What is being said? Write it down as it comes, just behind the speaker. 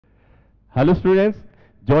Hello students,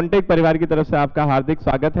 जॉनटेक परिवार की तरफ से आपका हार्दिक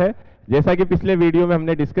स्वागत है। जैसा कि पिछले वीडियो में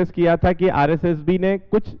हमने डिस्कस किया था कि आरएसएसबी ने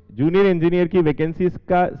कुछ जूनियर इंजीनियर की वैकेंसीज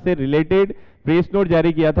का से रिलेटेड प्रेस नोट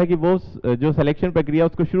जारी किया था कि वो जो सिलेक्शन प्रक्रिया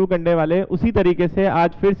उसको शुरू करने वाले हैं। उसी तरीके से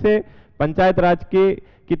आज फिर से पंचायत राज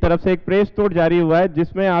की तरफ से एक प्रेस नोट जारी हुआ है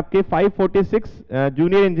जिसमें आपके 546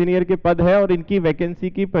 जूनियर इंजीनियर के पद है और इनकी वैकेंसी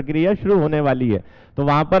की प्रक्रिया शुरू होने वाली है। तो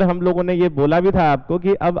वहां पर हम लोगों ने ये बोला भी था आपको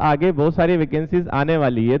कि अब आगे बहुत सारी वैकेंसीज आने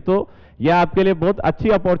वाली है, तो यह आपके लिए बहुत अच्छी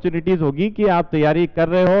अपॉर्चुनिटीज होगी कि आप तैयारी कर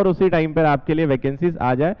रहे हो और उसी टाइम पर आपके लिए वैकेंसीज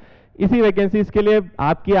आ जाए। इसी वैकेंसीज के लिए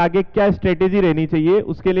आपकी आगे क्या स्ट्रेटेजी रहनी चाहिए,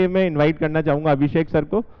 उसके लिए मैं इनवाइट करना चाहूंगा अभिषेक सर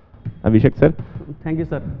को। अभिषेक सर। Thank you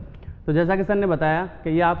sir. तो जैसा कि सर ने बताया कि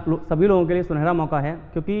ये आप सभी लोगों के लिए सुनहरा मौका है,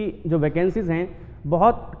 क्योंकि जो वैकेंसीज हैं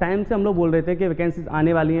बहुत टाइम से हम लोग बोल रहे थे कि वैकेंसीज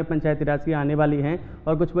आने वाली हैं, पंचायती राज की आने वाली हैं,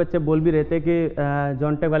 और कुछ बच्चे बोल भी रहे थे कि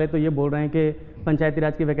जॉनटेक वाले तो ये बोल रहे हैं कि पंचायती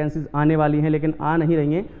राज की वैकेंसीज आने वाली हैं लेकिन आ नहीं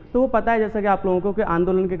रही हैं। तो वो पता है जैसा कि आप लोगों को कि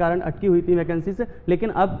आंदोलन के कारण अटकी हुई थी वैकेंसीज, लेकिन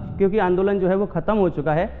अब क्योंकि आंदोलन जो है वो ख़त्म हो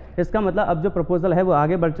चुका है, इसका मतलब अब जो प्रपोजल है वो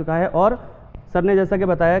आगे बढ़ चुका है। और सर ने जैसा कि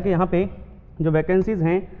बताया कि यहाँ पे जो वैकेंसीज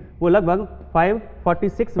हैं वो लगभग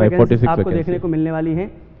 546 वैकेंसीज आपको देखने को मिलने वाली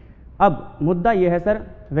हैं। अब मुद्दा ये है सर,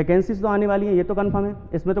 वैकेंसीज तो आने वाली हैं, ये तो कंफर्म है,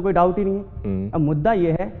 इसमें तो कोई डाउट ही नहीं है। अब मुद्दा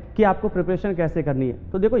ये है कि आपको प्रिपरेशन कैसे करनी है।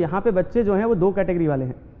 तो देखो यहाँ पे बच्चे जो हैं वो दो कैटेगरी वाले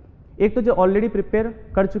हैं। एक तो जो ऑलरेडी प्रिपेयर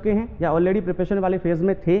कर चुके हैं या ऑलरेडी प्रिपरेशन वाले फेज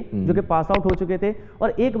में थे, जो कि पास आउट हो चुके थे, और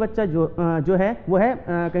एक बच्चा जो है वो है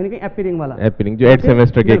कहीं ना कहीं एपियरिंग वाला, जो 8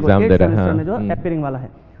 सेमेस्टर के एग्जाम दे रहा है, जो एपियरिंग वाला है।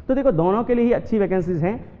 तो देखो दोनों के लिए ही अच्छी वैकेंसीज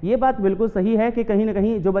हैं। ये बात बिल्कुल सही है कि कहीं ना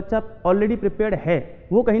कहीं जो बच्चा ऑलरेडी प्रिपेयर्ड है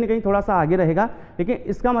वो कहीं ना कहीं थोड़ा सा आगे रहेगा, लेकिन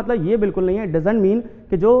इसका मतलब ये बिल्कुल नहीं है, डजंट मीन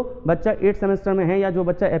कि जो बच्चा 8 सेमेस्टर में है या जो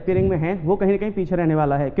बच्चा एपियरिंग में है वो कहीं ना कहीं पीछे रहने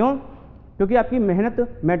वाला है। क्यों? क्योंकि आपकी मेहनत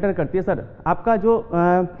मैटर करती है सर। आपका जो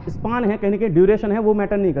स्पान है, कहीं ना कहीं ड्यूरेशन है, वो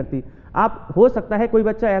मैटर नहीं करती। आप हो सकता है कोई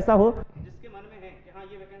बच्चा ऐसा हो जिसके मन में है कि हाँ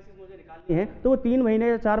ये वैकेंसीज मुझे निकालनी है, तो वो 3 महीने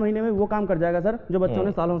या 4 महीने में वो काम कर जाएगा सर, जो बच्चों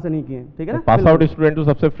ने सालों से नहीं किए। ठीक है ना? पास आउट स्टूडेंट तो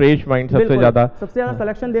सबसे फ्रेश माइंड, सबसे ज्यादा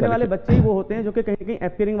सिलेक्शन देने वाले बच्चे ही वो होते हैं जो कि कहीं ना कहीं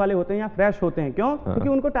एपियरिंग वाले होते हैं या फ्रेश होते हैं। क्यों? क्योंकि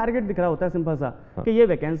उनको टारगेट दिख रहा होता है सिंपल सा कि ये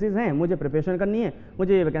वैकेंसीज हैं, मुझे प्रिपरेशन करनी है,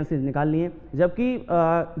 मुझे ये वैकेंसीज निकालनी है। जबकि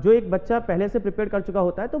जो एक बच्चा पहले से प्रिपेयर कर चुका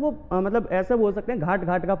होता है तो वो मतलब ऐसा बोल सकते हैं घाट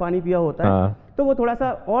घाट का पानी पिया होता है, तो वो थोड़ा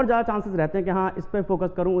सा और ज़्यादा चांसेस रहते हैं कि हाँ इस पर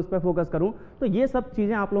फोकस करूँ, उस पर फोकस करूँ। तो ये सब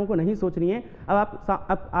चीज़ें आप लोगों को नहीं सोचनी है। अब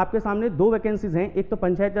आपके सामने 2 वैकेंसीज हैं, एक तो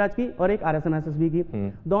पंचायत राज की और एक आरएसएमएसएसबी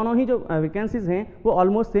की। दोनों ही जो वैकेंसीज हैं वो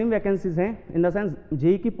ऑलमोस्ट सेम वैकेंसीज हैं, इन द सेंस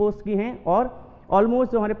जेई की पोस्ट की हैं, और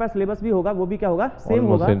ऑलमोस्ट जो हमारे पास सिलेबस भी होगा वो भी क्या होगा, सेम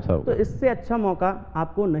होगा। तो इससे अच्छा मौका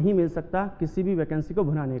आपको नहीं मिल सकता किसी भी वैकेंसी को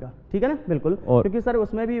भुनाने का। ठीक है ना? बिल्कुल, क्योंकि सर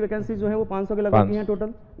उसमें भी वैकेंसी जो है वो 500 के लगभग की हैं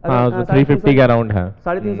टोटल। 350 के अराउंड है,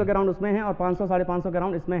 350 के अराउंड उसमें है, और 500 550 के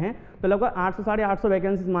अराउंड इसमें है। तो लगभग 800 850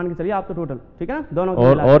 वैकेंसी मान के चलिए आप तो टोटल। ठीक है ना? दोनों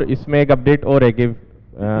और इसमें एक अपडेट और है कि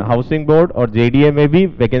हाउसिंग बोर्ड और जेडीए में भी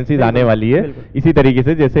वैकेंसीज आने वाली है इसी तरीके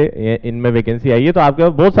से जैसे इनमें वैकेंसी आई है। तो आपके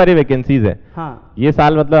पास बहुत सारी वैकेंसीज है। हाँ। ये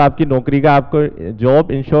साल मतलब आपकी नौकरी का आपको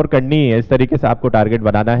जॉब इंश्योर करनी है, इस तरीके से आपको टारगेट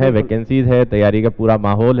बनाना है। वैकेंसीज है, तैयारी का पूरा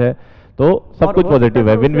माहौल है, तो सब कुछ पॉजिटिव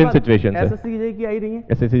है, विन विन सिचुएशन है। एसएससी की आई रही है,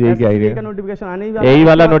 एसएससी की आई रही है का नोटिफिकेशन आने ही यही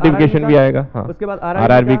वाला नोटिफिकेशन भी आएगा। हाँ। उसके बाद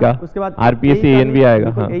आरआरबी का, उसके बाद आरपीएससी एएन भी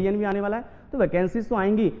आएगा। हाँ। एएन भी आने वाला है। तो वैकेंसीज तो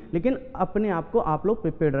आएंगी, लेकिन अपने आप को आप लोग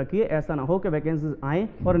प्रिपेयर्ड रखिए। ऐसा ना हो कि वैकेंसीज आएँ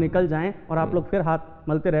और निकल जाएं और आप लोग फिर हाथ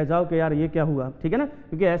मलते रह जाओ कि यार ये क्या हुआ। ठीक है ना?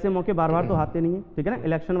 क्योंकि ऐसे मौके बार बार तो आते नहीं है। ठीक है ना?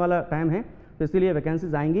 इलेक्शन वाला टाइम है, तो इसीलिए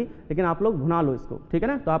वैकेंसीज आएंगी, लेकिन आप लोग भुना लो इसको। ठीक है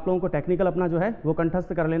ना? तो आप लोगों को टेक्निकल अपना जो है वो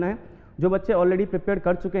कंठस्थ कर लेना है। जो बच्चे ऑलरेडी प्रिपेयर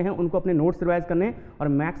कर चुके हैं उनको अपने नोट्स रिवाइज करने हैं, और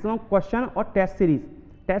मैक्सिमम क्वेश्चन और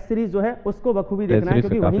टेस्ट सीरीज जो है उसको बखूबी देखना है,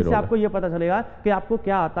 क्योंकि वहीं से आपको ये पता चलेगा कि आपको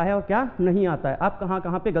क्या आता है और क्या नहीं आता है, आप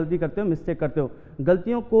कहाँ पे गलती करते हो, मिस्टेक करते हो।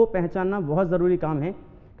 गलतियों को पहचानना बहुत ज़रूरी काम है,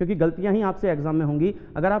 क्योंकि गलतियां ही आपसे एग्जाम में होंगी।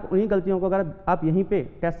 अगर आप उन्हीं गलतियों को अगर आप यहीं पे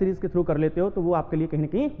टेस्ट सीरीज के थ्रू कर लेते हो तो वो आपके लिए कहीं ना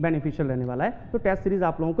कहीं बेनिफिशियल रहने वाला है। तो टेस्ट सीरीज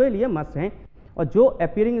आप लोगों के लिए मस्ट हैं। और जो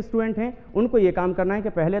एपियरिंग स्टूडेंट हैं उनको ये काम करना है कि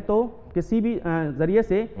पहले तो किसी भी जरिए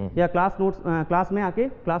से या क्लास में आके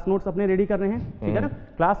क्लास नोट्स अपने रेडी करने हैं। ठीक है ना?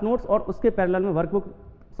 क्लास नोट्स और उसके पैरेलल में वर्कबुक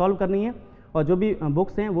सॉल्व करनी है, और जो भी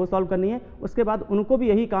बुक्स हैं वो सॉल्व करनी है। उसके बाद उनको भी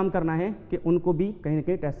यही काम करना है कि उनको भी कहीं ना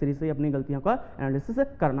कहीं टेस्ट सीरीज से अपनी गलतियों का एनालिसिस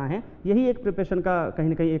करना है। यही एक प्रिपरेशन का कहीं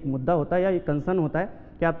ना कहीं एक मुद्दा होता है या एक कंसर्न होता है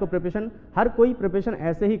कि आपको प्रिपरेशन, हर कोई प्रिपरेशन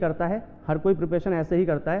ऐसे ही करता है, हर कोई प्रिपरेशन ऐसे ही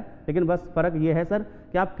करता है, लेकिन बस फ़र्क ये है सर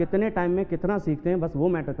कि आप कितने टाइम में कितना सीखते हैं, बस वो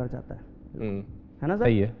मैटर कर जाता है ना सर?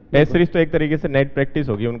 सही है। टेस्ट सीरीज तो एक तरीके से नेट प्रैक्टिस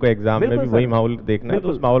होगी, उनको एग्जाम में भी वही माहौल देखना है, तो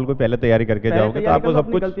उस माहौल को पहले तैयारी करके जाओगे तो आपको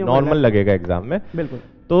सब कुछ नॉर्मल लगेगा एग्जाम में। बिल्कुल।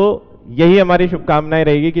 तो यही हमारी शुभकामनाएं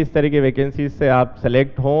रहेगी कि इस तरह की वैकेंसीज से आप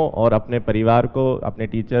सेलेक्ट हों और अपने परिवार को, अपने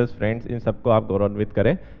टीचर्स, फ्रेंड्स, इन सबको आप गौरवान्वित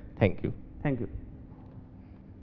करें। Thank you.